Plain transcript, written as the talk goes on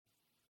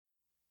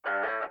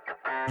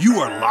You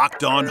are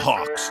Locked On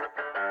Hawks,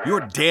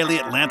 your daily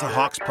Atlanta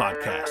Hawks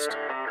podcast.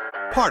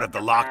 Part of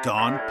the Locked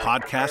On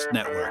Podcast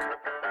Network.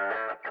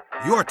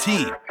 Your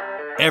team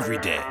every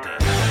day.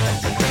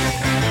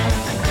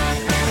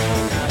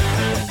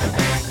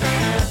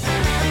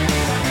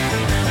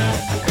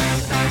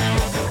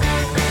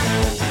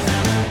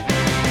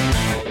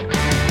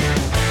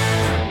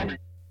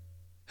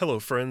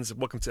 Hello, friends, and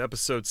welcome to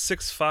episode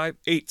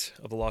 658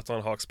 of the Locked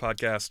On Hawks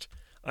podcast.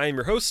 I am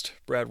your host,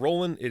 Brad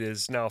Rowland. It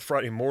is now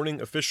Friday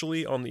morning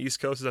officially on the East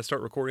Coast as I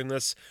start recording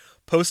this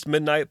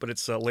post-midnight, but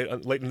it's late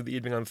into the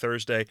evening on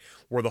Thursday,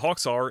 where the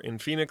Hawks are in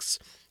Phoenix.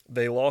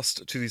 They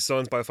lost to the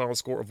Suns by a final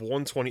score of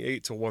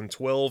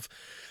 128-112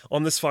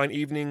 on this fine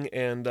evening,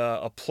 and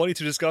plenty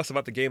to discuss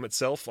about the game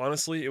itself.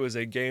 Honestly, it was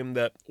a game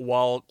that,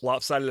 while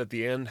lopsided at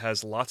the end,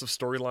 has lots of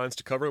storylines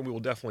to cover, and we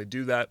will definitely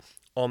do that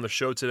on the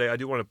show today. I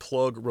do want to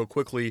plug real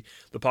quickly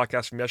the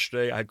podcast from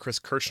yesterday. I had Chris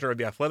Kirchner of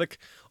The Athletic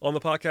on the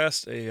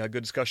podcast, a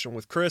good discussion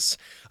with Chris,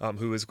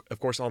 who is, of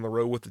course, on the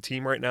road with the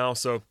team right now.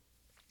 So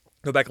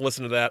go back and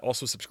listen to that.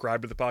 Also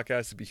subscribe to the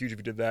podcast. It'd be huge if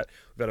you did that.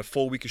 We've had a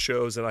full week of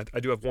shows, and I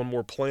do have one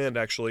more planned,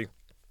 actually,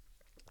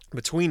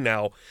 between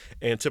now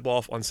and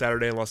tip-off on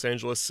Saturday in Los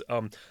Angeles.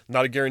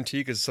 Not a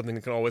guarantee because it's something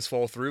that can always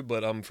fall through,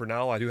 but for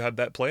now, I do have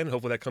that plan.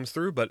 Hopefully that comes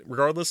through. But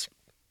regardless,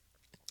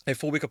 a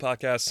full week of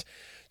podcasts.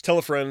 Tell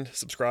a friend,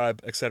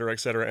 subscribe,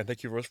 etc., and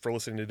thank you for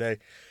listening today.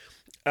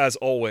 As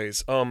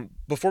always,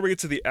 before we get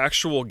to the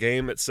actual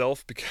game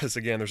itself, because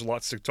again, there's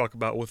lots to talk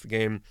about with the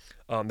game,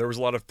 there was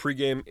a lot of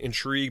pregame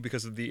intrigue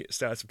because of the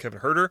stats of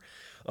Kevin Huerter.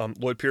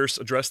 Lloyd Pierce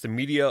addressed the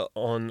media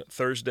on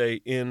Thursday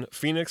in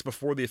Phoenix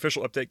before the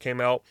official update came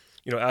out.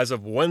 You know, as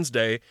of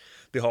Wednesday,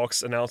 the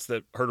Hawks announced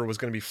that Huerter was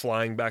going to be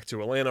flying back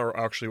to Atlanta, or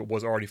actually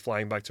was already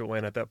flying back to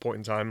Atlanta at that point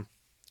in time,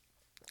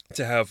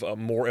 to have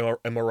more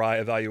MRI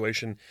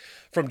evaluation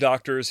from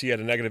doctors. He had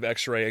a negative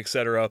x-ray,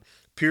 etc.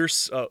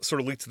 Pierce sort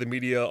of leaked to the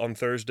media on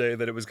Thursday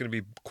that it was going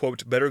to be,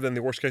 quote, better than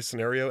the worst-case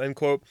scenario, end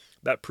quote.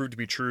 That proved to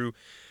be true.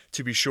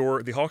 To be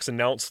sure, the Hawks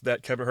announced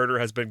that Kevin Huerter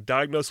has been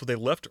diagnosed with a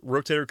left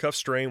rotator cuff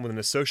strain with an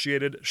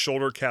associated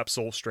shoulder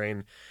capsule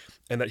strain,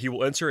 and that he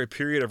will enter a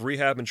period of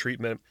rehab and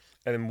treatment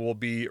and will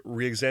be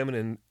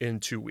re-examined in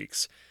 2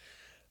 weeks.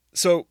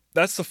 So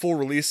that's the full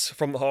release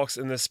from the Hawks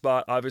in this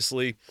spot.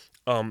 Obviously,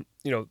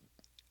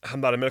 I'm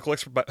not a medical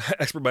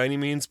expert by any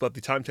means, but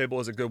the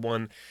timetable is a good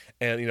one.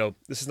 And,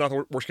 this is not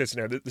the worst case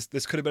scenario.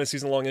 This could have been a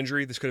season-long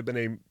injury. This could have been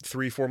a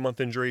 3-4 month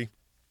injury.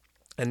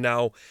 And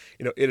now,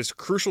 it is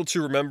crucial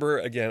to remember,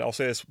 again, I'll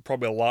say this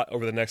probably a lot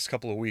over the next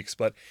couple of weeks,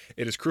 but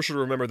it is crucial to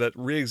remember that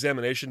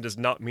re-examination does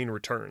not mean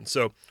return.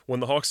 So when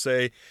the Hawks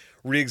say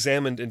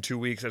re-examined in 2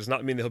 weeks, that does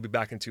not mean that he'll be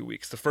back in 2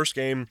 weeks. The first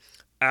game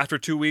after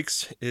 2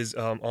 weeks is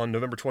on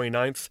November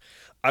 29th.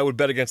 I would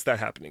bet against that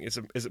happening. Is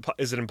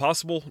it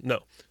impossible?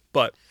 No.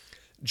 But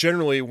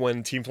generally,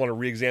 when teams want to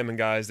re-examine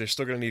guys, they're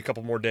still going to need a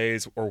couple more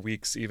days or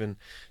weeks even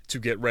to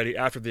get ready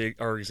after they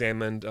are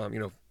examined,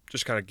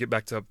 just kind of get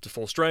back to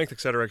full strength,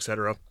 et cetera, et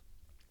cetera.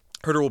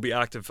 Huerter will be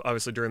active,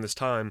 obviously, during this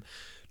time.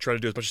 Try to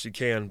do as much as he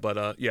can,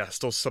 but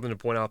still something to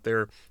point out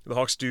there. The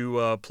Hawks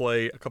do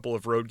play a couple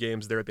of road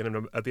games there at the end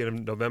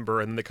of November,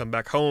 and then they come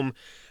back home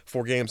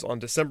for games on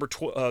December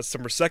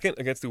 2nd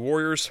against the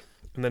Warriors,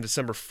 and then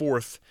December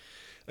 4th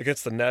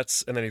against the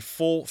Nets, and then a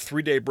full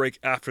 3-day break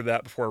after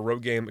that before a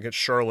road game against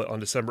Charlotte on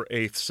December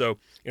 8th. So,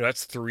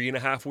 that's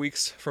 3.5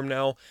 weeks from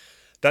now.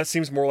 That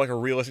seems more like a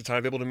realistic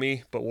timetable to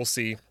me, but we'll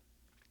see.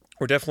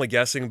 We're definitely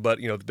guessing, but,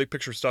 the big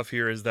picture stuff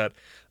here is that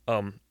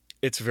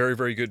it's very,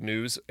 very good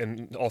news,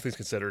 and all things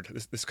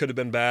considered. This could have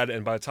been bad,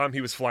 and by the time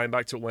he was flying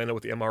back to Atlanta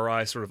with the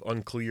MRI sort of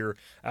unclear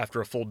after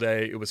a full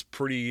day, it was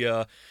pretty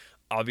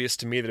obvious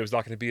to me that it was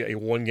not going to be a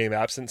 1-game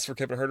absence for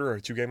Kevin Huerter or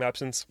a 2-game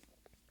absence.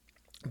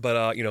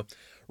 But,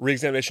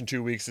 re-examination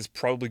 2 weeks is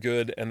probably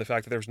good, and the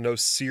fact that there's no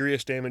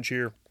serious damage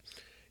here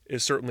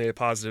is certainly a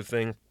positive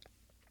thing.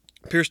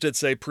 Pierce did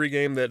say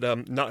pregame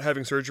that not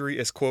having surgery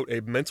is, quote,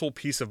 a mental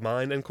peace of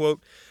mind, end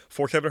quote,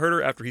 for Kevin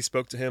Huerter after he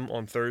spoke to him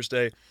on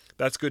Thursday.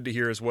 That's good to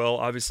hear as well,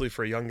 obviously,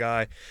 for a young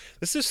guy.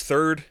 This is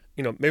third,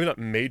 maybe not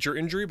major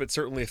injury, but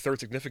certainly a third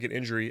significant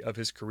injury of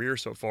his career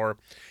so far.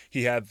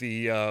 He had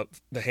the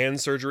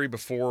hand surgery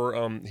before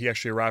he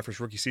actually arrived for his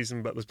rookie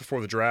season, but it was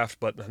before the draft,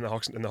 and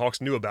the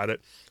Hawks knew about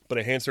it. But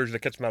a hand surgery that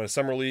kept him out of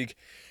summer league,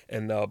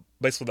 and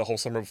basically the whole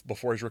summer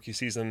before his rookie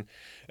season.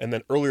 And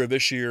then earlier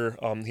this year,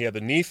 he had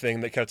the knee thing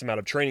that kept him out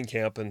of training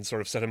camp and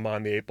sort of set him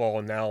behind the 8 ball,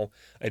 and now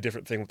a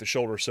different thing with the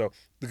shoulder. So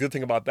the good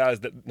thing about that is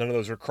that none of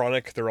those are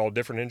chronic. They're all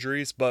different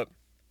injuries, but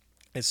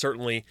it's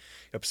certainly,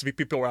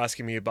 people were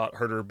asking me about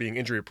Huerter being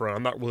injury prone.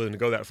 I'm not willing to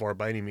go that far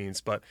by any means,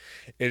 but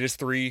it is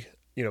 3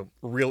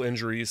 real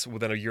injuries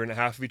within a year and a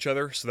half of each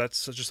other. So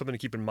that's just something to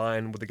keep in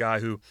mind with a guy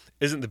who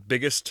isn't the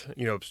biggest,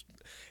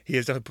 he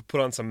has definitely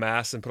put on some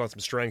mass and put on some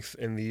strength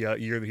in the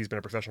year that he's been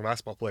a professional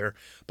basketball player,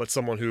 but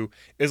someone who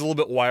is a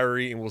little bit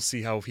wiry, and we'll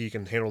see how he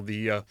can handle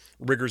the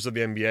rigors of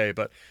the NBA.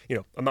 But,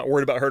 I'm not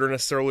worried about Huerter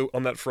necessarily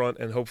on that front,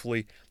 and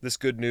hopefully this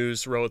good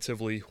news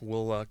relatively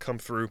will come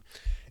through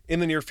in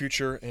the near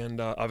future,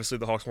 and obviously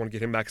the Hawks want to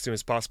get him back as soon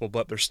as possible,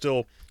 but there's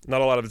still not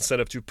a lot of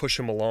incentive to push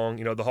him along.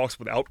 The Hawks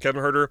without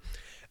Kevin Huerter,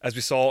 as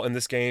we saw in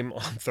this game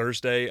on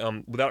Thursday,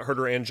 without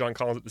Huerter and John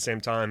Collins at the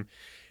same time,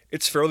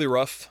 it's fairly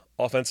rough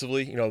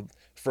offensively.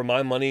 For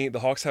my money,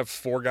 the Hawks have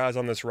 4 guys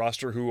on this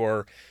roster who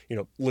are,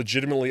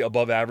 legitimately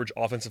above average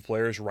offensive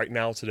players right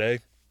now today.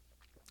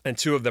 And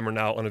 2 of them are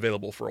now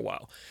unavailable for a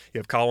while. You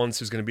have Collins,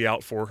 who's going to be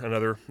out for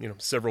another,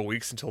 several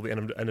weeks until the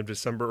end of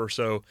December or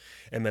so,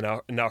 and then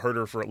now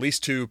Huerter for at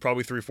least 2,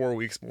 probably 3-4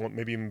 weeks,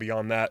 maybe even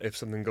beyond that if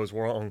something goes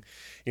wrong.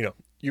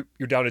 You're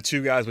down to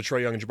 2 guys with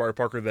Trae Young and Jabari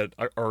Parker that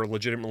are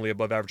legitimately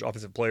above average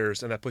offensive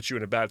players, and that puts you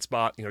in a bad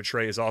spot.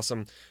 Trae is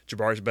awesome,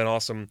 Jabari's been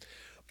awesome.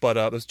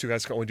 But those 2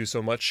 guys can only do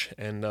so much,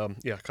 and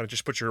kind of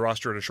just put your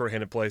roster in a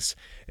shorthanded place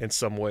in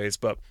some ways.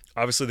 But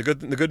obviously, the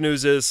good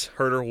news is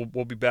Huerter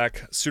will be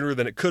back sooner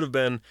than it could have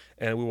been,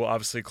 and we will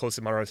obviously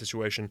closely monitor the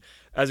situation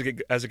as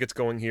it gets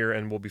going here,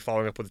 and we'll be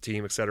following up with the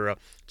team, etc.,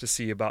 to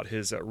see about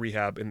his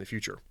rehab in the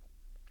future.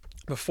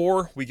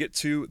 Before we get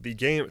to the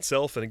game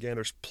itself, and again,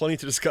 there's plenty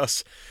to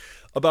discuss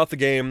about the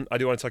game, I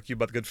do want to talk to you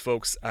about the good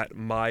folks at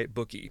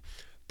MyBookie.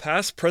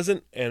 Past,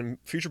 present, and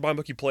future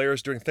MyBookie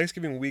players during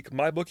Thanksgiving week,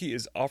 MyBookie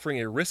is offering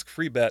a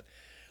risk-free bet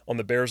on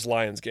the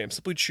Bears-Lions game.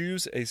 Simply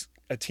choose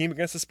a team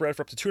against the spread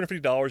for up to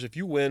 $250. If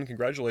you win,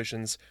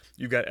 congratulations,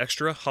 you've got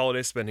extra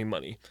holiday spending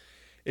money.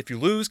 If you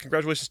lose,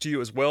 congratulations to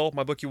you as well.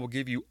 MyBookie will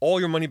give you all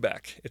your money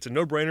back. It's a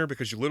no-brainer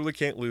because you literally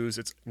can't lose.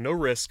 It's no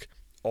risk,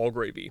 all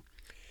gravy.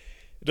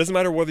 It doesn't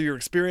matter whether you're an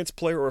experienced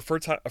player or a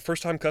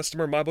first-time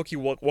customer, MyBookie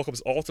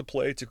welcomes all to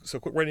play, so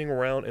quit waiting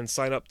around and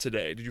sign up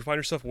today. Did you find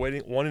yourself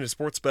wanting to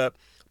sports bet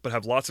but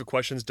have lots of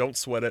questions? Don't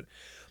sweat it.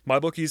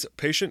 MyBookie's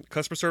patient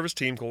customer service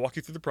team can walk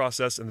you through the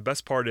process, and the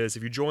best part is,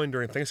 if you join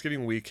during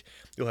Thanksgiving week,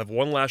 you'll have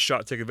one last shot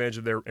to take advantage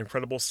of their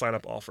incredible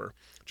sign-up offer.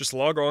 Just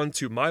log on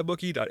to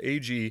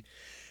mybookie.ag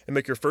and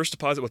make your first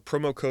deposit with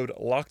promo code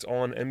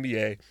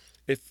LOCKEDONNBA.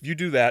 If you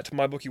do that,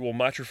 MyBookie will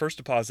match your first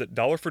deposit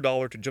dollar for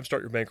dollar to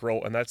jumpstart your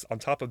bankroll, and that's on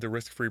top of the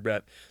risk-free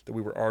bet that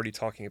we were already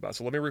talking about.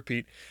 So let me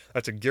repeat,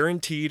 that's a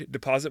guaranteed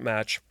deposit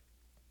match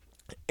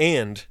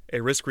and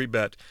a risk-free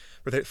bet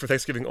for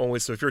Thanksgiving only.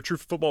 So if you're a true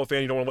football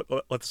fan, you don't want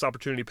to let this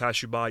opportunity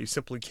pass you by. You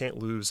simply can't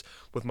lose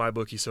with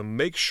MyBookie. So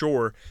make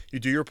sure you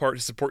do your part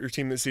to support your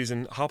team this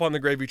season. Hop on the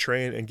gravy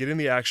train and get in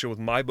the action with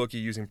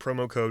MyBookie using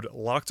promo code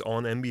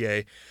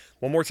LOCKEDONNBA.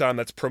 One more time,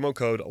 that's promo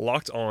code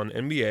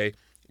LOCKEDONNBA.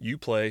 You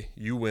play,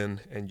 you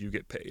win, and you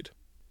get paid.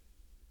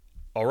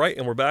 All right,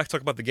 and we're back to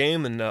talk about the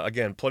game, and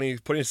again, plenty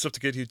of stuff to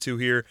get you to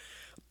here.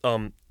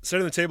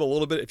 Setting the table a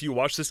little bit, if you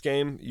watch this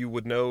game, you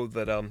would know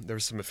that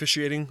there's some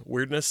officiating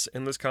weirdness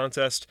in this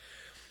contest.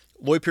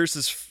 Lloyd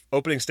Pierce's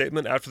opening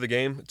statement after the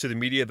game to the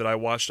media that I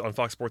watched on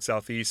Fox Sports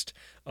Southeast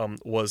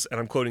was, and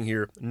I'm quoting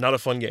here, "not a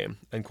fun game,"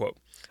 end quote.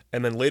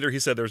 And then later he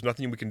said there's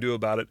nothing we can do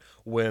about it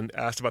when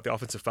asked about the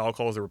offensive foul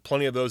calls. There were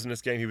plenty of those in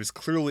this game. He was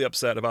clearly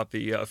upset about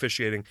the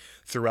officiating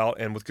throughout,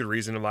 and with good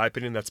reason, in my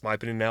opinion. That's my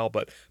opinion now,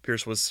 but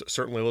Pierce was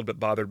certainly a little bit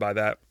bothered by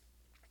that.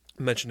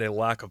 Mentioned a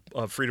lack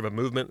of freedom of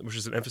movement, which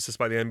is an emphasis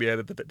by the NBA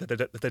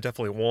that they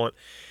definitely want.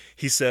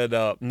 He said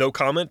no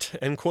comment,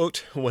 end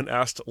quote, when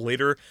asked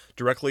later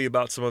directly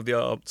about some of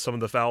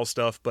the foul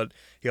stuff, but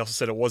he also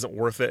said it wasn't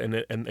worth it,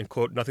 and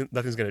quote,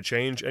 nothing's going to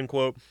change, end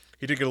quote.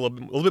 He did get a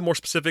little bit more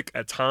specific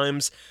at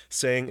times,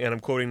 saying, and I'm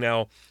quoting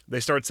now, "they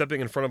started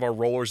stepping in front of our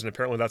rollers, and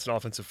apparently that's an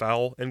offensive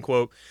foul," end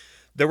quote.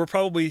 There were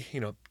probably,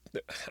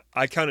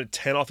 I counted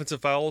 10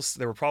 offensive fouls.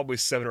 There were probably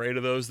 7 or 8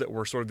 of those that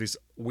were sort of these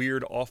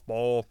weird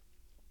off-ball,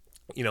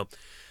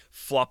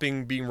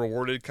 flopping, being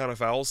rewarded kind of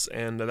fouls.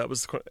 And that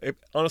was,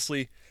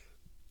 honestly,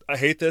 I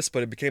hate this,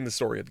 but it became the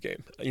story of the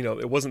game.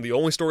 It wasn't the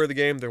only story of the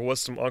game. There was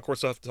some encore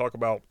stuff to talk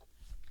about,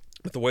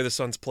 but the way the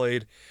Suns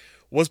played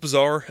was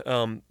bizarre.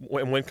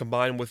 When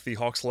combined with the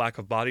Hawks' lack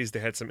of bodies, they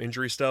had some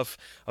injury stuff,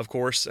 of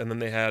course, and then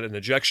they had an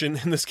ejection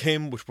in this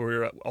game, which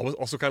were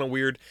also kind of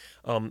weird.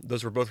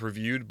 Those were both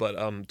reviewed, but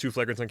 2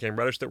 flagrants on Cam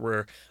Reddish that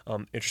were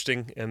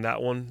interesting in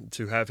that one,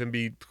 to have him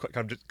be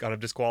kind of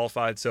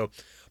disqualified. So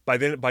at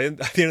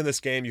the end of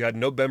this game, you had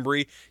no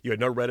Bembry, you had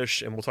no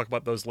Reddish, and we'll talk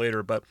about those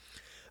later, but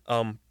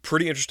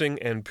pretty interesting,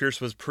 and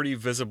Pierce was pretty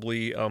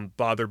visibly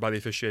bothered by the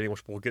officiating,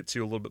 which we'll get to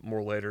a little bit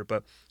more later.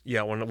 But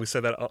yeah, when we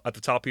said that at the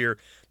top here,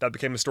 that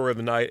became the story of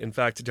the night. In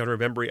fact, DeAndre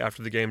Bembry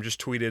after the game just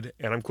tweeted,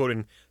 and I'm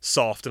quoting,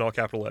 "soft" in all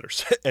capital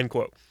letters, end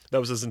quote. That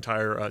was his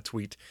entire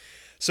tweet.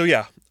 So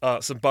yeah,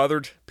 some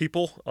bothered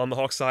people on the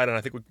Hawks side, and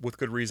I think with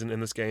good reason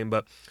in this game.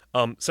 But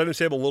setting the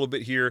table a little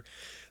bit here,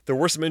 there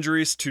were some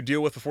injuries to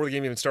deal with before the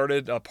game even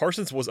started.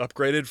 Parsons was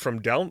upgraded from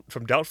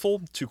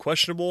doubtful to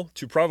questionable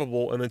to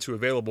probable and then to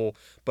available,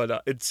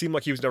 but it seemed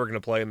like he was never going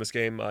to play in this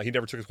game. He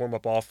never took his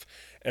warm-up off,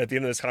 and at the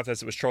end of this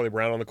contest, it was Charlie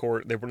Brown on the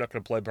court. They were not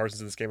going to play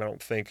Parsons in this game, I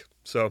don't think.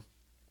 So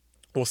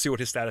we'll see what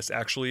his status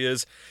actually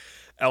is.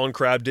 Alan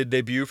Crabb did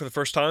debut for the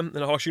first time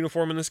in a Hawks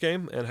uniform in this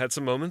game and had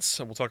some moments,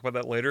 and we'll talk about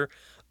that later.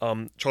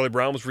 Charlie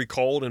Brown was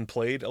recalled and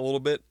played a little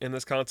bit in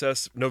this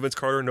contest. No Vince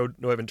Carter,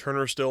 no Evan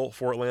Turner still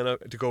for Atlanta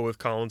to go with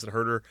Collins and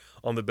Huerter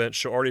on the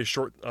bench. So already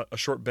a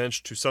short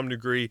bench to some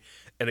degree,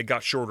 and it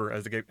got shorter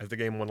as the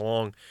game went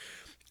along.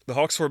 The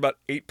Hawks were about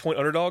 8-point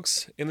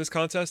underdogs in this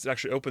contest. It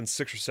actually opened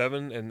 6 or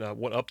 7 and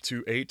went up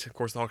to 8. Of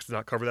course, the Hawks did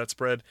not cover that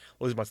spread,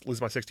 lose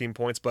my 16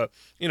 points. But,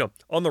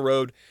 on the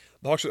road,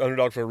 the Hawks are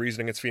underdog for a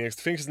reason against Phoenix.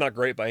 Phoenix is not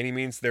great by any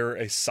means. They're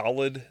a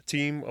solid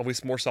team, at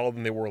least more solid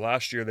than they were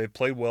last year. They've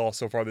played well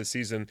so far this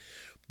season.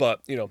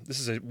 But, this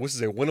is a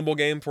winnable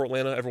game for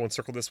Atlanta. Everyone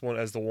circled this one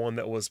as the one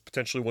that was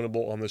potentially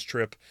winnable on this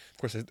trip.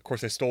 Of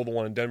course, they stole the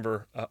one in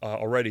Denver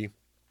already.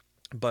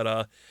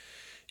 But,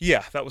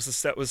 yeah, that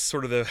was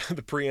sort of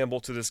the preamble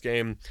to this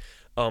game.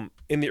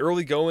 In the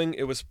early going,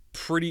 it was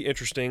pretty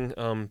interesting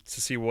to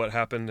see what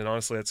happened, and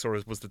honestly, that sort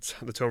of was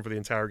the tone for the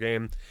entire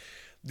game.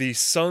 The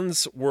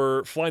Suns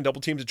were flying double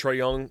teams to Trae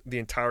Young the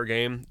entire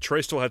game.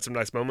 Trae still had some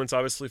nice moments,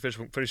 obviously,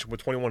 finishing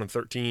with 21 and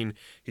 13.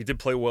 He did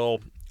play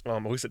well,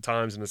 at least at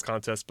times in this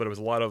contest, but it was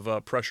a lot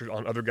of pressure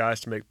on other guys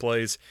to make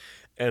plays.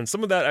 And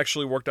some of that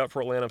actually worked out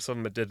for Atlanta,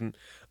 some of it didn't.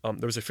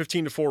 There was a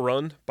 15-4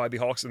 run by the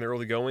Hawks in the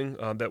early going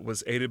that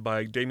was aided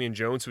by Damian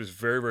Jones, who was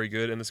very, very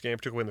good in this game,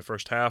 particularly in the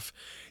first half.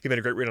 He made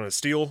a great read on a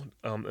steal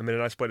and made a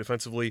nice play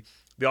defensively.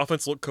 The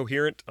offense looked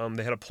coherent.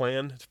 They had a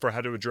plan for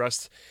how to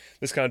address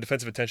this kind of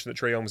defensive attention that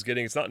Trae Young was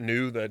getting. It's not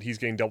new that he's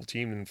getting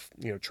double-teamed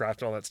and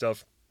trapped and all that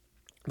stuff.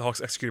 The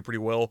Hawks executed pretty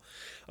well,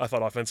 I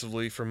thought,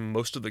 offensively for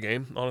most of the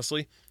game,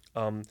 honestly.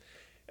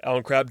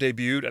 Allen Crabbe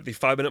debuted at the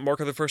 5-minute mark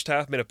of the first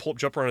half, made a pull-up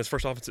jumper on his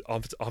first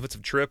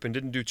offensive trip, and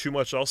didn't do too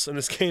much else in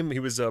this game. He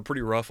was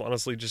pretty rough,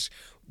 honestly, just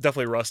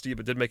definitely rusty,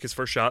 but did make his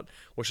first shot,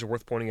 which is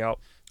worth pointing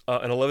out.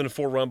 An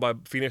 11-4 run by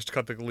Phoenix to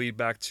cut the lead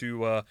back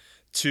to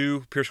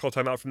 2. Pierce called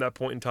timeout from that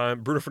point in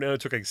time. Bruno Fernando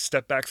took a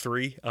step-back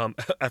 3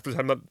 after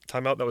the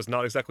timeout. That was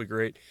not exactly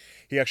great.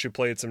 He actually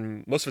played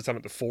most of his time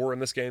at the 4 in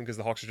this game because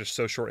the Hawks are just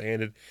so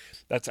short-handed.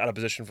 That's out of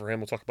position for him.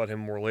 We'll talk about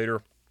him more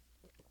later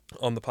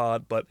on the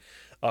pod, but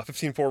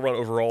 15-4 run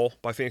overall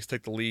by Phoenix to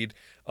take the lead.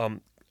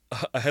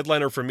 A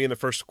headliner for me in the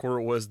first quarter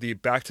was the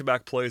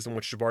back-to-back plays in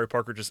which Jabari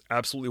Parker just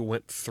absolutely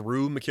went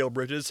through Mikal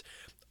Bridges.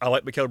 I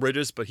like Mikal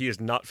Bridges, but he is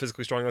not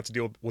physically strong enough to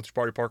deal with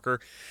Jabari Parker.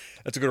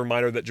 That's a good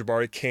reminder that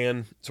Jabari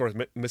can sort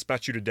of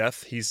mismatch you to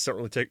death. He's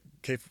certainly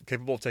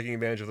capable of taking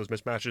advantage of those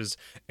mismatches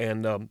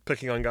and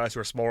picking on guys who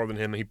are smaller than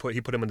him, and he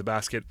put him in the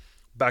basket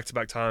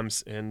back-to-back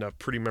times in a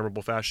pretty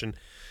memorable fashion.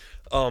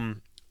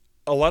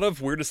 A lot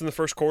of weirdness in the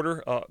first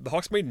quarter. The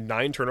Hawks made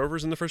 9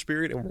 turnovers in the first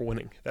period and were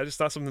winning. That is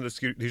not something that's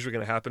usually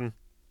going to happen.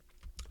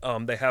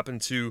 They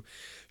happened to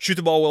shoot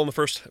the ball well in the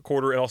first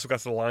quarter and also got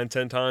to the line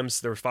 10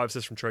 times. There were 5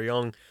 assists from Trae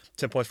Young,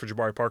 10 points for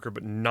Jabari Parker,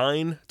 but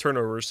 9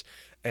 turnovers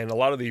and a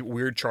lot of the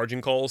weird charging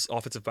calls,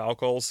 offensive foul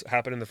calls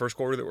happened in the first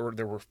quarter.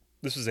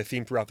 This was a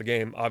theme throughout the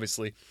game,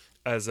 obviously,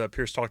 as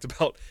Pierce talked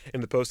about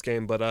in the post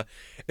game. But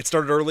it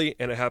started early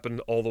and it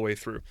happened all the way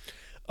through.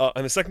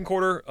 In the second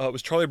quarter, it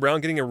was Charlie Brown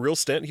getting a real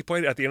stint. He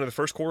played at the end of the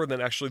first quarter, and then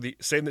actually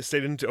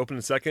stayed in to open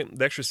the second.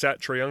 They actually sat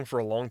Trae Young for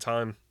a long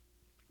time,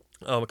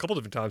 a couple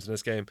different times in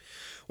this game,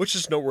 which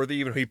is noteworthy.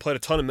 Even though he played a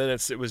ton of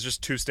minutes, it was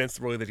just 2 stints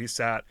really that he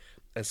sat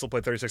and still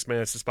played 36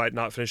 minutes despite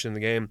not finishing the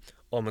game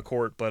on the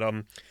court. But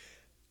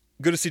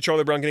good to see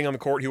Charlie Brown getting on the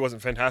court. He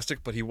wasn't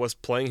fantastic, but he was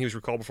playing. He was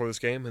recalled before this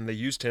game, and they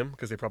used him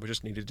because they probably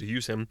just needed to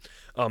use him.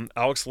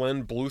 Alex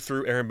Len blew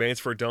through Aaron Baines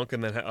for a dunk,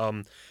 and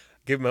then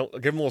Give him a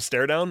little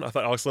stare down. I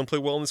thought Alex Len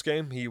played well in this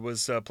game. He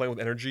was playing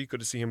with energy. Good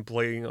to see him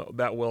playing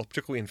that well,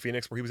 particularly in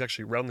Phoenix, where he was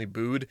actually roundly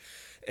booed.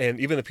 And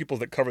even the people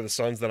that cover the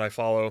Suns that I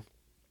follow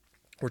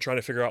were trying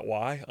to figure out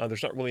why.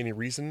 There's not really any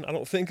reason, I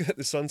don't think, that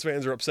the Suns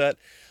fans are upset.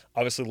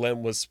 Obviously,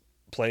 Len was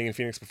playing in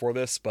Phoenix before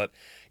this, but,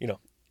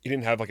 he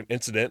didn't have like an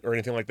incident or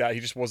anything like that. He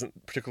just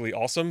wasn't particularly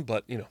awesome,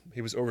 but he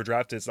was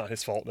overdrafted. It's not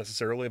his fault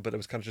necessarily, but it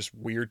was kind of just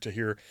weird to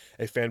hear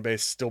a fan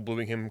base still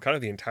booing him kind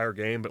of the entire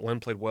game. But Len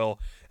played well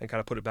and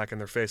kind of put it back in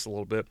their face a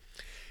little bit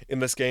in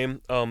this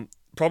game.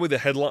 Probably the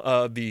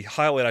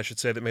highlight, I should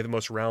say, that made the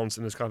most rounds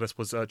in this contest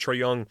was Trae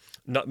Young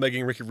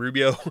nutmegging Ricky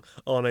Rubio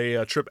on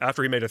a trip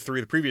after he made a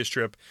 3 the previous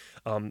trip.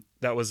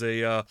 That was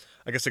I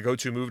guess a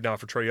go-to move now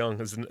for Trae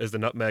Young is the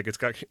nutmeg.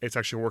 It's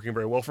actually working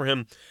very well for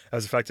him.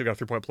 As effective,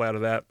 got a 3-point play out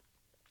of that.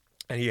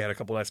 And he had a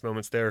couple nice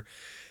moments there.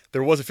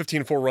 There was a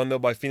 15-4 run, though,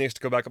 by Phoenix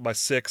to go back up by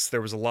 6.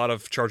 There was a lot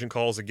of charging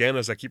calls. Again,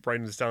 as I keep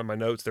writing this down in my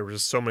notes, there were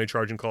just so many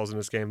charging calls in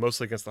this game,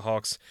 mostly against the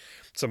Hawks.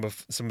 Some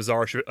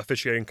bizarre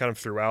officiating kind of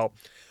throughout.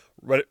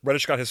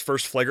 Reddish got his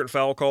first flagrant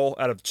foul call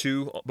out of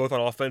 2, both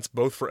on offense,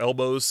 both for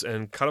elbows,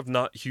 and kind of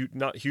not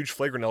huge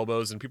flagrant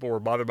elbows, and people were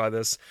bothered by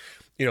this.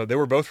 They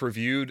were both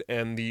reviewed,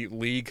 and the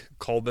league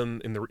called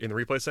them in the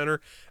replay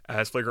center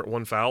as flagrant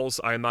 1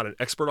 fouls. I am not an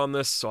expert on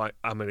this, so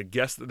I'm going to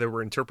guess that they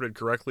were interpreted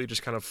correctly,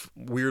 just kind of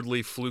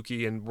weirdly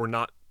fluky, and were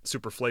not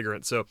super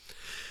flagrant. So,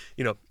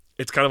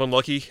 it's kind of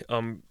unlucky.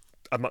 I'm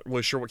not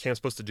really sure what Cam's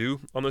supposed to do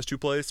on those 2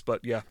 plays,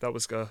 but yeah, that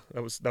was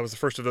the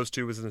first of those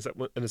 2 was in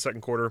the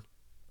second quarter.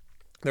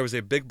 There was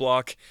a big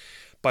block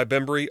by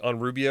Bembry on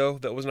Rubio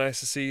that was nice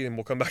to see, and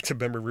we'll come back to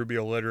Bembry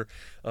Rubio later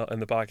in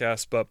the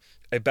podcast. But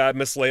a bad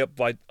missed layup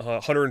by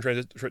Hunter in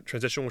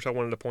transition, which I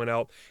wanted to point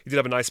out. He did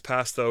have a nice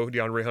pass, though,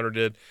 DeAndre Hunter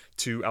did,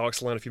 to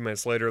Alex Len a few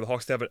minutes later. The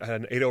Hawks had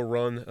an 8-0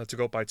 run to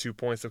go up by 2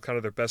 points. Of kind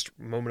of their best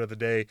moment of the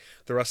day.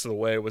 The rest of the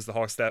way was the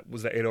Hawks. That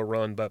was the 8-0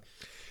 run. But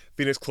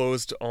Phoenix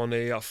closed on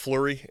a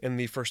flurry in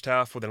the first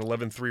half with an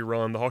 11-3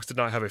 run. The Hawks did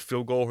not have a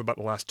field goal for about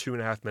the last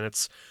 2.5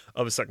 minutes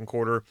of the second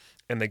quarter,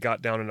 and they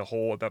got down in a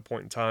hole at that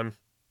point in time.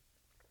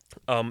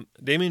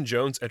 Damian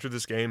Jones entered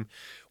this game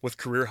with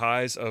career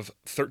highs of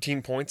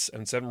 13 points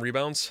and 7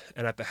 rebounds,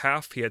 and at the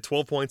half he had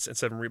 12 points and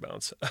 7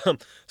 rebounds.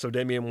 So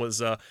Damian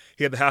was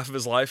he had the half of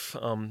his life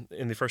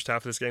in the first half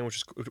of this game,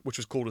 which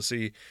was cool to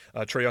see.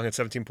 Trae Young had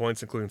 17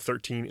 points, including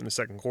 13 in the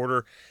second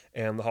quarter,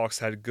 and the Hawks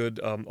had good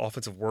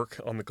offensive work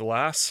on the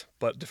glass,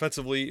 but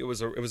defensively it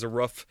was a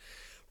rough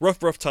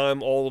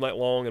time all night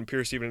long, and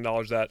Pierce even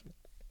acknowledged that.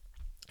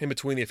 In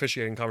between the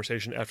officiating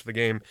conversation after the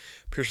game,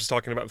 Pierce was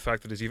talking about the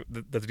fact that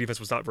the defense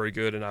was not very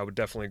good, and I would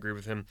definitely agree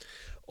with him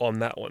on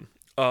that one.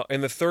 In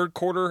the third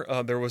quarter,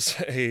 there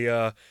was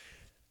a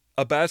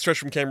bad stretch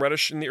from Cam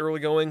Reddish in the early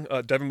going.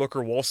 Devin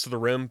Booker waltzed to the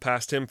rim,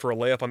 passed him for a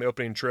layup on the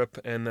opening trip,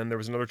 and then there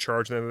was another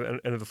charge at the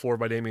end of the floor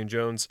by Damian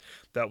Jones.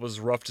 That was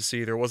rough to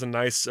see. There was a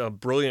nice,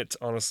 brilliant,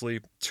 honestly,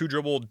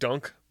 2-dribble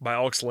dunk by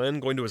Alex Len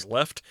going to his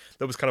left.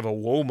 That was kind of a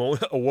whoa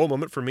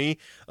moment for me.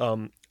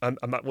 I'm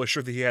not really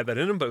sure that he had that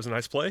in him, but it was a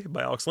nice play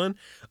by Alex Len.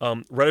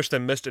 Reddish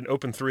then missed an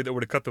open 3 that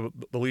would have cut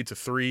the lead to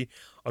 3.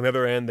 On the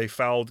other end, they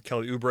fouled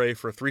Kelly Oubre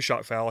for a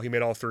 3-shot foul. He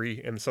made all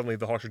 3, and suddenly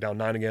the Hawks are down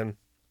 9 again.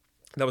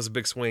 That was a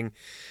big swing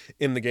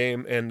in the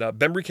game. And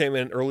Bembry came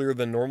in earlier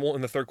than normal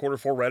in the third quarter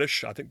for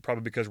Reddish. I think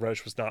probably because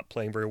Reddish was not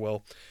playing very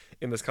well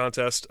in this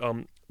contest.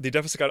 The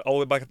deficit got all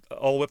the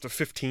way up to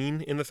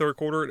 15 in the third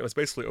quarter. It was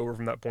basically over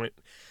from that point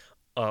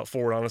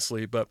forward,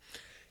 honestly. But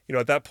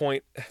at that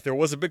point, there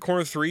was a big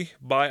corner 3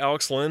 by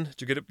Alex Len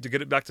to get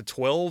it back to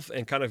 12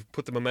 and kind of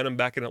put the momentum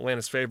back in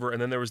Atlanta's favor.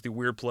 And then there was the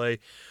weird play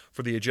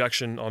for the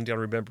ejection on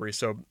DeAndre Bembry.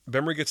 So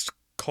Bembry gets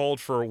called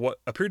for what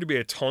appeared to be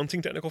a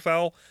taunting technical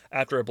foul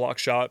after a block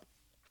shot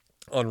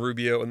on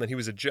Rubio, and then he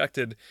was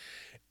ejected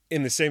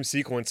in the same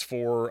sequence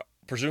for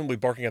presumably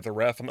barking at the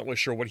ref. I'm not really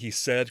sure what he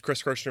said.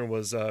 Chris Kirchner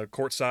was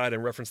courtside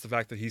and referenced the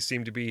fact that he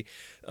seemed to be,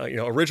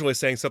 originally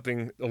saying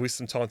something, at least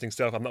some taunting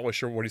stuff. I'm not really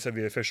sure what he said to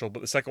the official,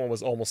 but the second one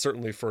was almost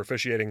certainly for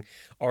officiating,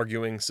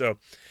 arguing. So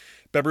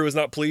Bembry was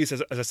not pleased.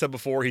 As I said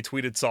before, he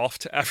tweeted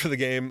soft after the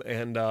game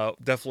and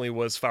definitely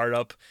was fired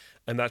up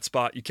in that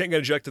spot. You can't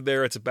get ejected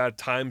there. It's a bad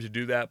time to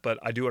do that, but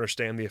I do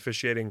understand the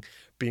officiating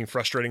being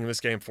frustrating in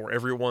this game for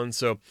everyone.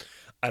 So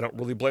I don't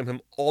really blame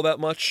him all that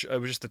much. It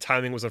was just the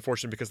timing was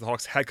unfortunate because the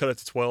Hawks had cut it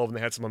to 12 and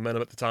they had some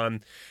momentum at the time.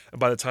 And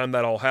by the time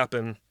that all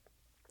happened,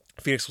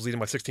 Phoenix was leading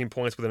by 16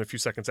 points within a few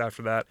seconds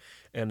after that,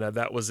 and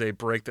that was a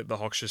break that the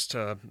Hawks just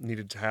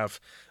needed to have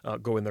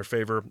go in their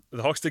favor.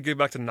 The Hawks did get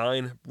back to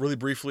 9 really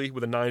briefly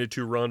with a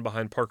 9-2 run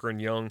behind Parker and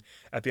Young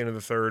at the end of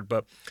the third,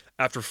 but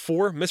after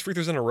 4 missed free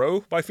throws in a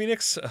row by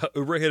Phoenix,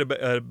 Oubre hit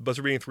a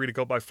buzzer-beating 3 to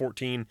go up by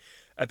 14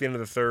 at the end of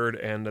the third,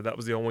 and that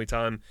was the only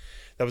time.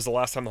 That was the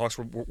last time the Hawks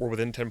were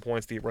within 10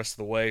 points the rest of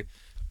the way.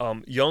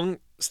 Young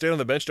stayed on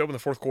the bench to open the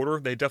fourth quarter.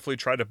 They definitely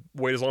tried to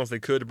wait as long as they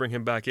could to bring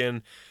him back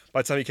in.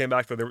 By the time he came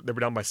back, they were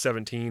down by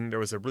 17. There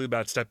was a really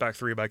bad step back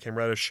 3 by Cam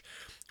Reddish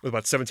with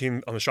about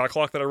 17 on the shot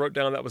clock that I wrote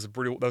down. That was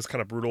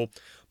kind of brutal.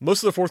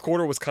 Most of the fourth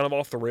quarter was kind of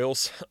off the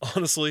rails,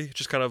 honestly,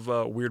 just kind of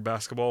weird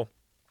basketball.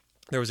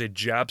 There was a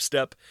jab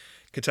step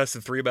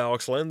contested 3 by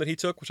Alex Len that he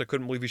took, which I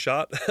couldn't believe he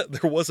shot.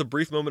 There was a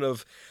brief moment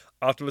of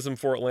optimism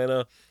for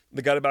Atlanta.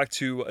 They got it back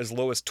to as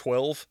low as 10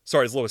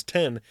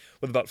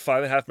 with about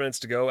 5.5 minutes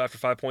to go after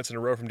 5 points in a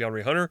row from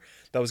DeAndre Hunter.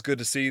 That was good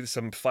to see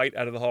some fight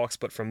out of the Hawks,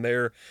 but from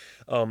there,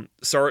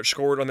 Saric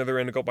scored on the other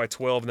end to go up by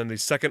 12, and then the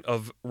second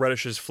of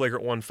Reddish's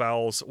flagrant 1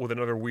 fouls with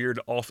another weird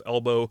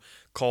off-elbow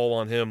call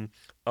on him.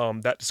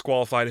 That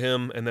disqualified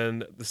him, and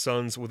then the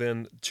Suns,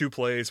 within 2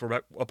 plays, were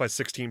back up by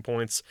 16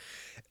 points.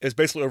 It was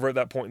basically over at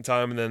that point in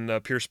time, and then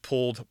Pierce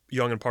pulled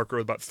Young and Parker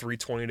with about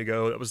 3:20 to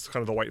go. That was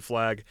kind of the white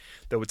flag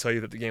that would tell you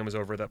that the game was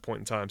over at that point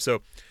in time.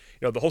 So,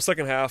 the whole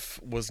second half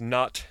was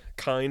not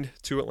kind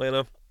to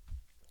Atlanta.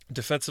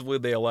 Defensively,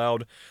 they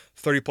allowed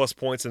 30-plus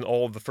points in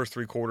all of the first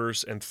 3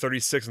 quarters and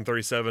 36 and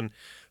 37,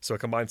 so a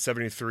combined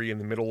 73 in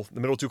the middle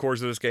 2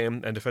 quarters of this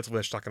game, and defensively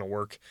that's not going to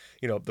work.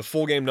 The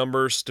full game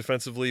numbers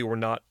defensively were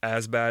not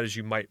as bad as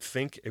you might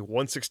think. A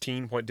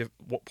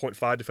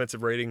 116.5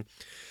 defensive rating.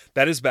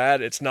 That is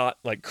bad. It's not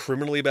like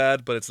criminally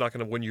bad, but it's not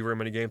going to win you very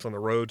many games on the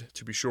road,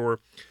 to be sure.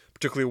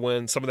 Particularly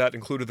when some of that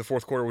included the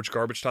fourth quarter, which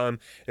garbage time.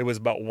 It was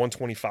about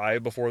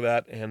 125 before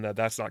that, and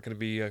that's not going to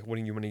be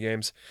winning you many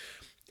games.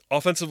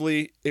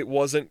 Offensively, it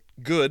wasn't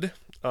good.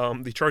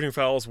 The charging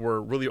fouls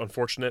were really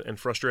unfortunate and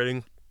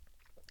frustrating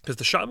because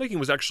the shot making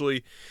was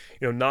actually,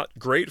 not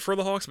great for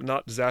the Hawks, but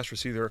not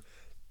disastrous either.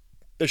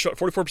 They shot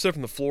 44%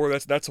 from the floor.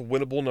 That's a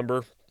winnable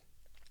number.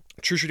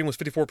 True shooting was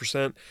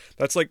 54%.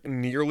 That's like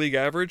near league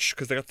average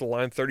because they got the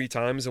line 30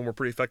 times and were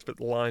pretty effective at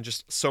the line.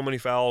 Just so many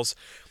fouls,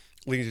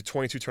 leading to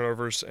 22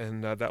 turnovers,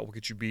 and that will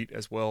get you beat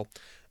as well.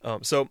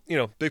 So,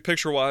 big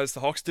picture-wise, the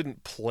Hawks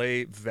didn't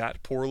play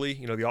that poorly.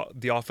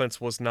 The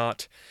offense was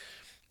not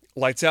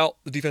lights out.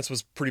 The defense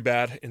was pretty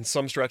bad in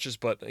some stretches,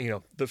 but,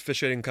 the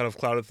officiating kind of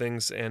clouded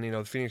things, and,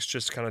 the Phoenix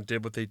just kind of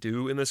did what they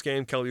do in this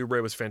game. Kelly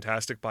Oubre was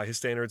fantastic by his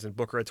standards, and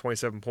Booker had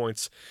 27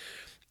 points.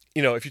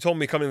 If you told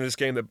me coming into this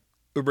game that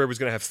Oubre was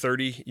going to have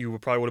 30, you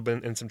probably would have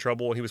been in some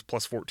trouble, and he was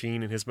plus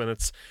 14 in his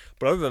minutes.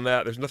 But other than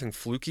that, there's nothing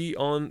fluky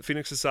on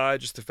Phoenix's side,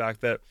 just the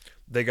fact that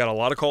they got a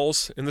lot of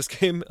calls in this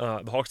game.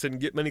 The Hawks didn't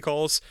get many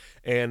calls,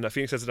 and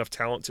Phoenix has enough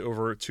talent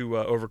to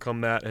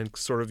overcome that and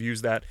sort of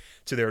use that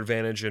to their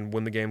advantage and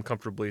win the game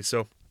comfortably.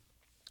 So,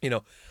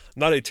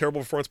 not a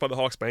terrible performance by the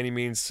Hawks by any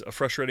means. A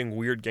frustrating,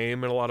 weird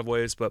game in a lot of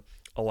ways, but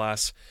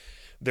alas,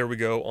 there we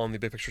go on the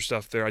big picture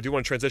stuff there. I do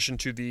want to transition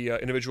to the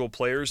individual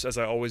players, as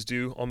I always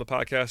do on the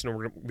podcast, and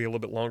we're going to be a little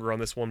bit longer on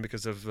this one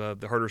because of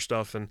the harder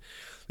stuff and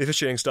the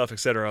officiating stuff,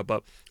 etc.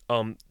 But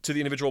to the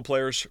individual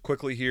players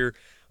quickly here.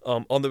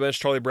 On the bench,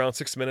 Charlie Brown,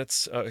 6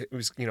 minutes.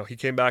 He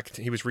came back.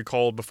 He was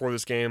recalled before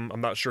this game.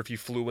 I'm not sure if he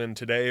flew in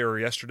today or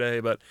yesterday,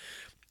 but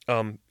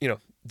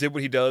did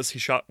what he does. He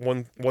shot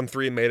one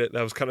three and made it.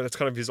 That's kind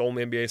of his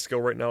only NBA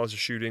skill right now is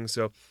shooting.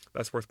 So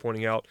that's worth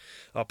pointing out.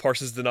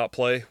 Parsons did not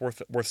play.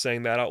 Worth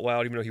saying that out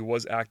loud, even though he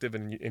was active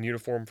in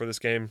uniform for this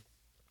game.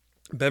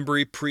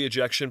 Bembry,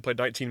 pre-ejection, played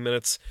 19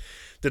 minutes,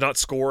 did not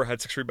score, had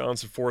 6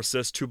 rebounds and 4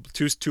 assists,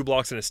 two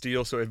blocks and a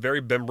steal. So a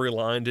very Bembry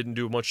line, didn't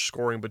do much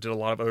scoring, but did a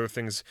lot of other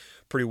things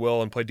pretty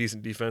well and played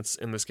decent defense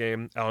in this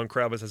game. Alan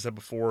Crabb, as I said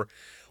before,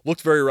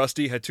 looked very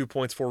rusty, had 2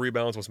 points, 4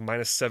 rebounds, was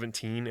minus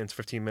 17 in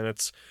 15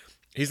 minutes.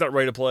 He's not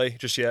ready to play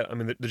just yet. I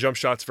mean, the jump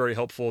shot's very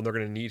helpful, and they're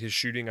going to need his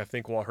shooting, I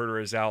think, while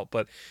Huerter is out.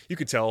 But you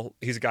could tell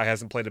he's a guy who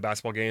hasn't played a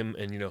basketball game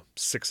in,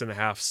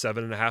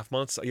 7.5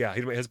 months. Yeah,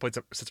 he hasn't played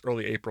since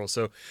early April.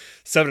 So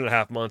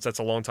 7.5 months, that's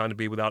a long time to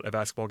be without a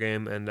basketball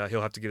game, and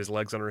he'll have to get his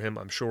legs under him,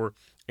 I'm sure,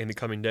 in the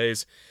coming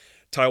days.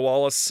 Ty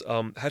Wallace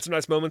had some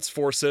nice moments,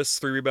 4 assists,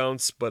 3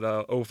 rebounds, but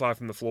 0-5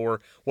 from the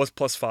floor. Was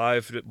plus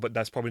 5, but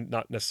that's probably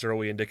not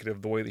necessarily indicative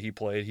of the way that he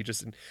played. He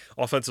just,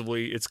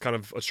 offensively, it's kind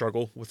of a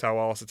struggle with Ty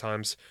Wallace at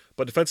times.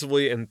 But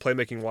defensively and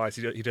playmaking-wise,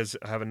 he does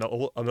have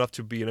enough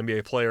to be an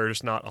NBA player,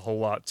 just not a whole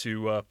lot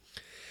to,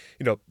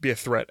 be a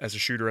threat as a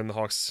shooter, and the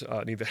Hawks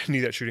need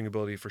that shooting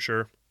ability for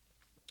sure.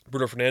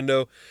 Bruno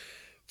Fernando,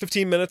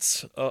 15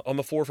 minutes on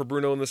the floor for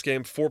Bruno in this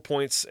game, 4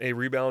 points, a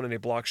rebound, and a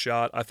block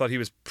shot. I thought he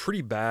was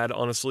pretty bad,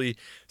 honestly.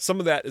 Some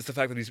of that is the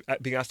fact that he's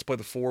being asked to play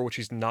the 4, which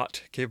he's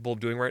not capable of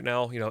doing right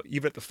now.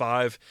 Even at the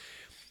 5,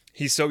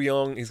 he's so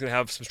young. He's going to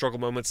have some struggle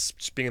moments,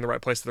 just being in the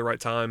right place at the right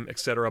time,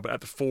 etc. But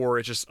at the 4,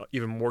 it's just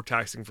even more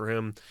taxing for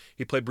him.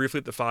 He played briefly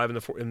at the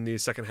 5 in the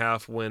second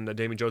half when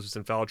Damian Jones was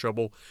in foul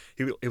trouble.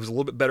 He was a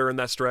little bit better in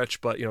that stretch,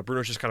 but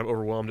Bruno's just kind of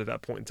overwhelmed at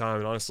that point in time.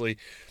 And honestly,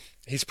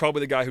 he's probably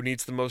the guy who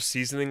needs the most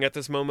seasoning at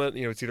this moment.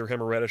 It's either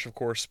him or Reddish, of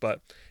course,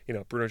 but,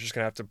 Bruno's just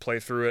going to have to play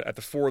through it. At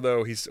the 4,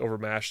 though, he's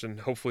overmatched,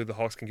 and hopefully the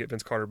Hawks can get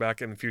Vince Carter back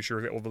in the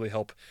future. It will really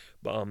help,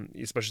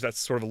 especially that's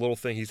sort of a little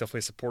thing. He's definitely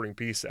a supporting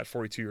piece at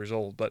 42 years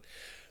old, but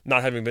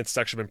not having Vince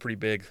has actually been pretty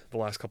big the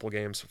last couple of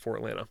games for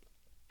Atlanta.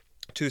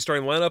 To the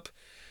starting lineup,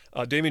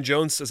 Damian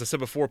Jones, as I said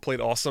before,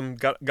 played awesome.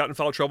 Got in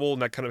foul trouble,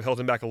 and that kind of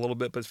held him back a little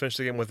bit, but finished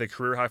the game with a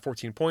career-high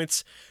 14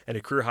 points and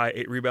a career-high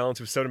 8 rebounds.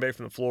 He was 7 of 8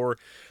 from the floor.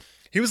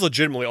 He was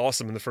legitimately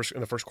awesome in the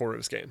first quarter of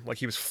this game. Like,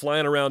 he was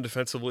flying around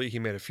defensively. He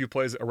made a few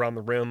plays around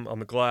the rim, on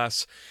the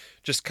glass,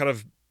 just kind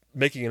of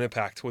making an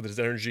impact with his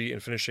energy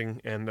and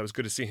finishing, and it was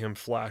good to see him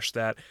flash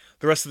that.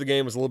 The rest of the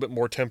game was a little bit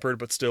more tempered,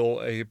 but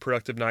still a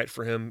productive night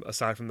for him,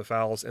 aside from the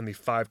fouls and the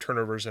 5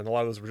 turnovers, and a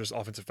lot of those were just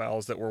offensive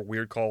fouls that were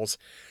weird calls,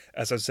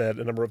 as I've said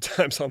a number of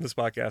times on this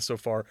podcast so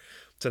far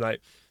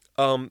tonight.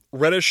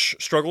 Reddish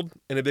struggled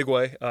in a big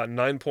way.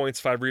 9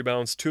 points, 5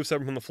 rebounds, 2 of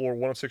 7 from the floor,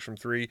 1 of 6 from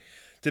 3.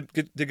 Did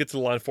get to the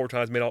line 4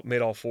 times,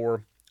 made all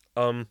 4.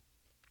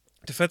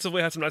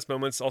 Defensively had some nice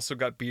moments. Also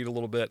got beat a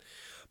little bit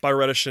by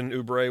Reddish and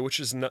Oubre, which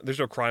is there's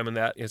no crime in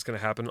that. It's going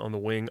to happen on the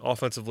wing.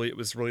 Offensively, it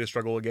was really a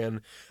struggle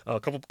again.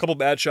 A couple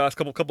bad shots,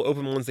 couple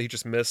open ones that he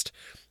just missed.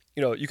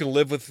 You can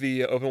live with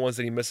the open ones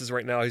that he misses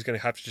right now. He's going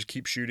to have to just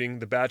keep shooting.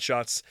 The bad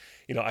shots,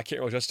 I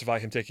can't really justify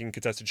him taking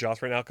contested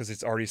shots right now because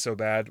it's already so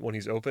bad when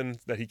he's open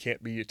that he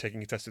can't be taking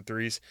contested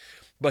threes.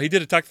 But he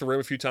did attack the rim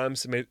a few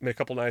times, made a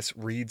couple nice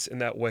reads in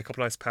that way, a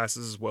couple nice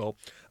passes as well.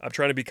 I'm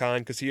trying to be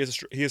kind because he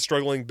is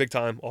struggling big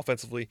time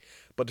offensively,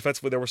 but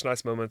defensively there were some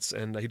nice moments,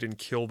 and he didn't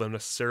kill them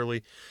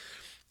necessarily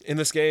in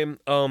this game.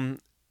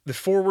 The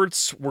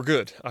forwards were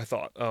good, I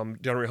thought.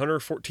 DeAndre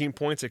Hunter, 14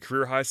 points, a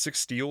career-high, 6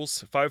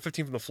 steals. 5 of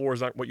 15 from the floor is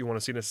not what you want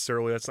to see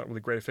necessarily. That's not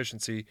really great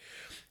efficiency.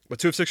 But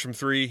 2 of 6 from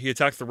 3. He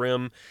attacked the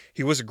rim.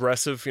 He was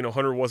aggressive.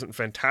 Hunter wasn't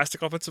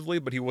fantastic offensively,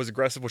 but he was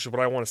aggressive, which is what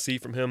I want to see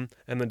from him.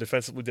 And then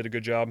defensively did a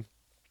good job,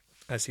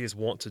 as he is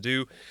wont to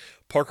do.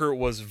 Parker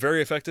was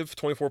very effective,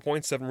 24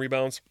 points, 7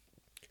 rebounds.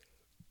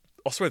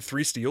 Also had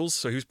 3 steals,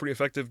 so he was pretty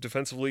effective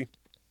defensively.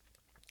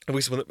 At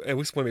least from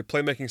a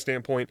playmaking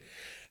standpoint.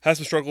 Has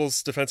some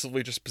struggles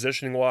defensively, just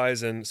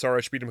positioning-wise, and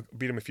Saric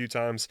beat him a few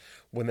times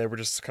when they were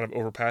just kind of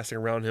overpassing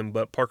around him.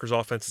 But Parker's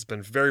offense has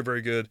been very,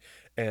 very good,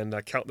 and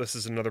count this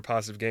as another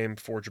positive game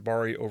for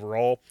Jabari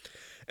overall.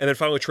 And then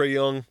finally, Trae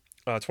Young,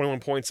 21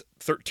 points,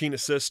 13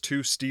 assists,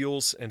 2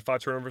 steals, and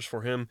 5 turnovers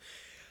for him.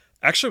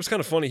 Actually, it was kind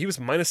of funny. He was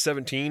minus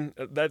 17.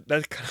 That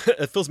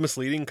it feels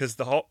misleading because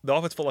the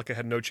offense felt like it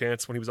had no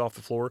chance when he was off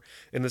the floor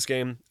in this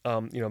game.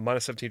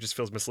 Minus 17 just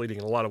feels misleading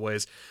in a lot of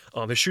ways.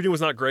 His shooting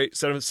was not great.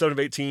 7 of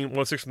 18,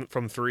 106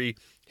 from 3.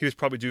 He was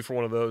probably due for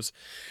one of those.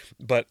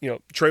 But,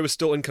 Trae was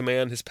still in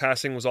command. His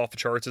passing was off the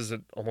charts, as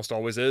it almost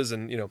always is.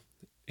 And,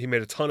 he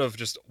made a ton of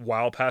just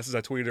wild passes. I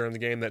tweeted during the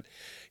game that,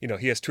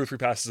 he has 2 or 3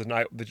 passes a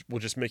night that will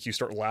just make you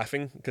start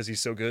laughing because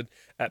he's so good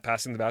at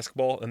passing the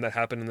basketball, and that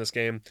happened in this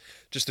game.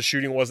 Just the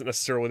shooting wasn't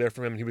necessarily there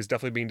for him. He was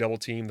definitely being double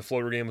teamed. The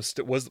floater game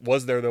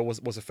was there though,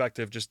 was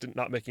effective, just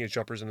not making his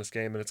jumpers in this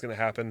game, and it's going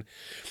to happen.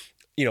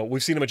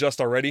 We've seen him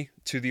adjust already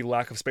to the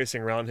lack of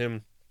spacing around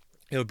him.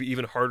 It'll be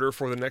even harder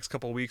for the next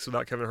couple of weeks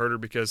without Kevin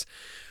Huerter because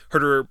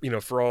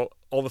Huerter, for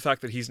all the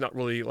fact that he's not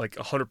really like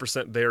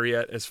 100% there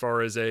yet as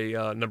far as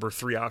a number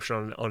 3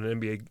 option on an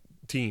NBA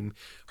team,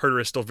 Huerter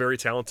is still very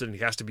talented and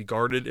he has to be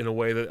guarded in a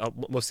way that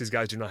most of these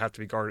guys do not have to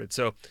be guarded.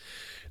 So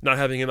not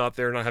having him out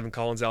there, not having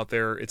Collins out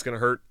there, it's going to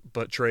hurt.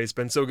 But Trae's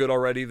been so good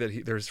already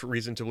that there's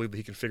reason to believe that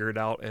he can figure it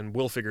out and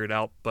will figure it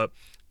out. But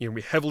we're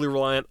heavily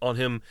reliant on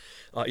him,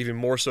 even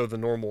more so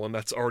than normal, and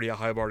that's already a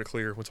high bar to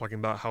clear when talking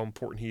about how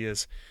important he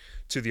is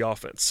to the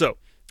offense. So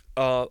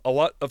a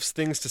lot of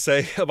things to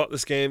say about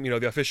this game.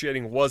 The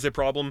officiating was a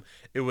problem.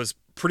 It was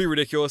pretty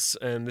ridiculous,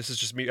 and this is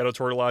just me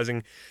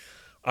editorializing.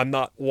 I'm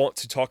not want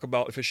to talk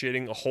about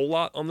officiating a whole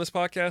lot on this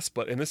podcast,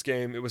 but in this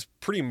game, it was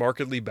pretty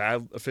markedly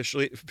bad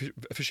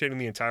officiating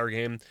the entire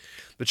game.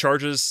 The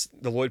charges,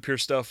 the Lloyd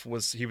Pierce stuff,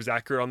 he was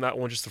accurate on that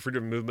one, just the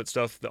freedom of movement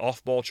stuff, the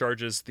off-ball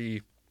charges,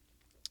 the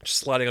just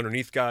sliding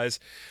underneath guys.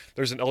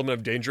 There's an element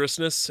of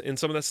dangerousness in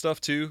some of that stuff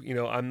too.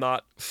 I'm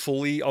not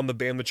fully on the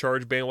ban the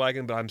charge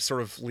bandwagon, but I'm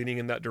sort of leaning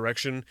in that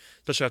direction,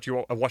 especially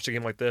after I watched a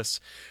game like this.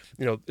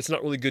 It's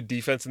not really good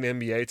defense in the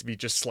NBA to be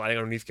just sliding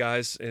underneath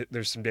guys.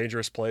 There's some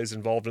dangerous plays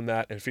involved in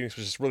that, and Phoenix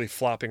was just really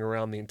flopping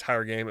around the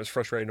entire game. It was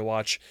frustrating to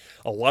watch.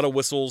 A lot of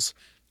whistles.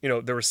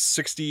 There were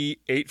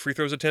 68 free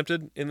throws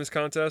attempted in this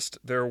contest.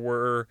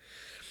 I'm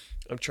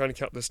trying to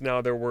count this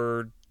now, there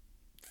were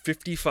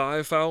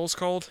 55 fouls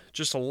called,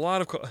 just a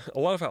lot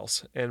of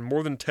fouls, and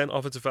more than 10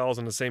 offensive fouls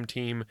on the same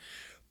team,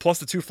 plus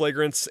the 2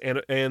 flagrants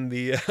and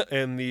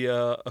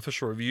the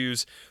official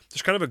reviews.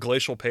 There's kind of a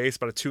glacial pace,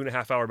 about a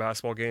 2.5-hour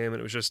basketball game,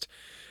 and it was just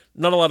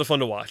not a lot of fun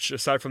to watch,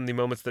 aside from the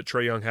moments that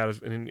Trae Young had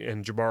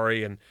and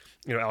Jabari, and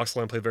Alex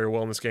Len played very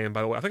well in this game.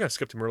 By the way, I think I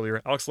skipped him earlier.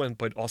 Alex Len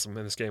played awesome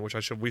in this game, which I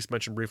should at least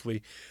mention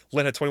briefly.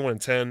 Len had 21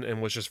 and 10 and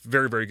was just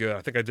very, very good.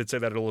 I think I did say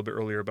that a little bit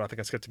earlier, but I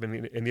think I skipped him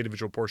in the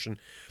individual portion.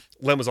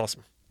 Len was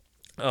awesome.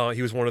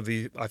 He was one of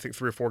the, I think,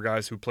 3 or 4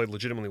 guys who played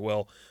legitimately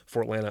well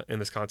for Atlanta in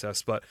this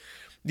contest. But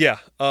yeah,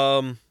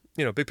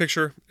 big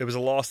picture, it was a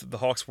loss that the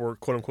Hawks were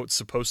quote unquote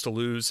supposed to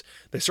lose.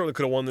 They certainly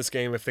could have won this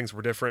game if things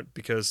were different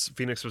because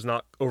Phoenix was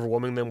not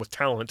overwhelming them with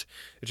talent.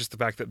 It's just the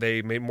fact that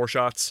they made more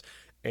shots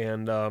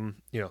and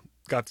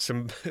got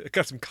some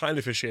kind of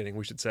officiating,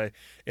 we should say,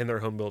 in their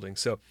home building.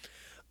 So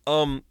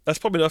that's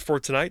probably enough for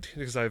tonight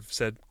because I've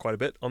said quite a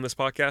bit on this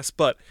podcast.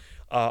 But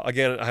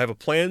again, I have a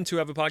plan to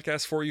have a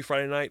podcast for you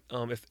Friday night.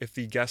 If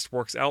the guest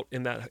works out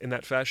in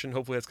that fashion,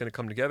 hopefully that's going to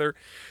come together.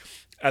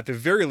 At the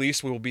very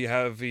least, we will be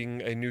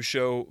having a new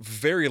show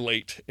very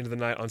late into the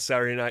night on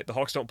Saturday night. The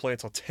Hawks don't play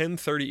until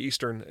 10:30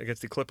 Eastern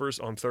against the Clippers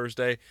on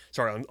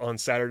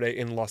Saturday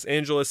in Los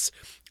Angeles.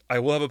 I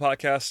will have a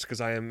podcast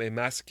because I am a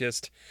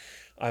masochist.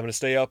 I'm going to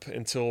stay up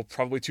until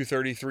probably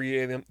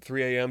 2:30,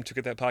 3 a.m. to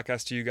get that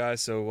podcast to you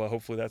guys. So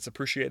hopefully that's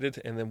appreciated.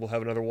 And then we'll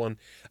have another one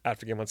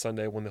after game on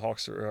Sunday when the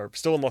Hawks are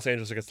still in Los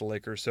Angeles against the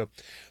Lakers. So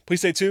please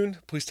stay tuned.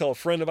 Please tell a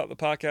friend about the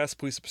podcast.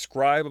 Please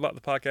subscribe about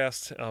the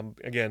podcast.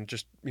 Again,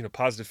 just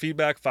positive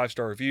feedback,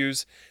 5-star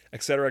reviews,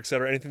 etc.,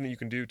 etc. Anything that you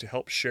can do to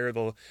help share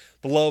the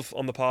love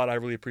on the pod. I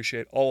really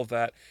appreciate all of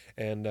that.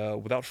 And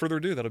without further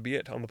ado, that'll be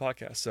it on the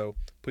podcast. So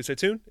please stay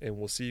tuned, and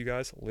we'll see you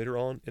guys later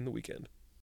on in the weekend.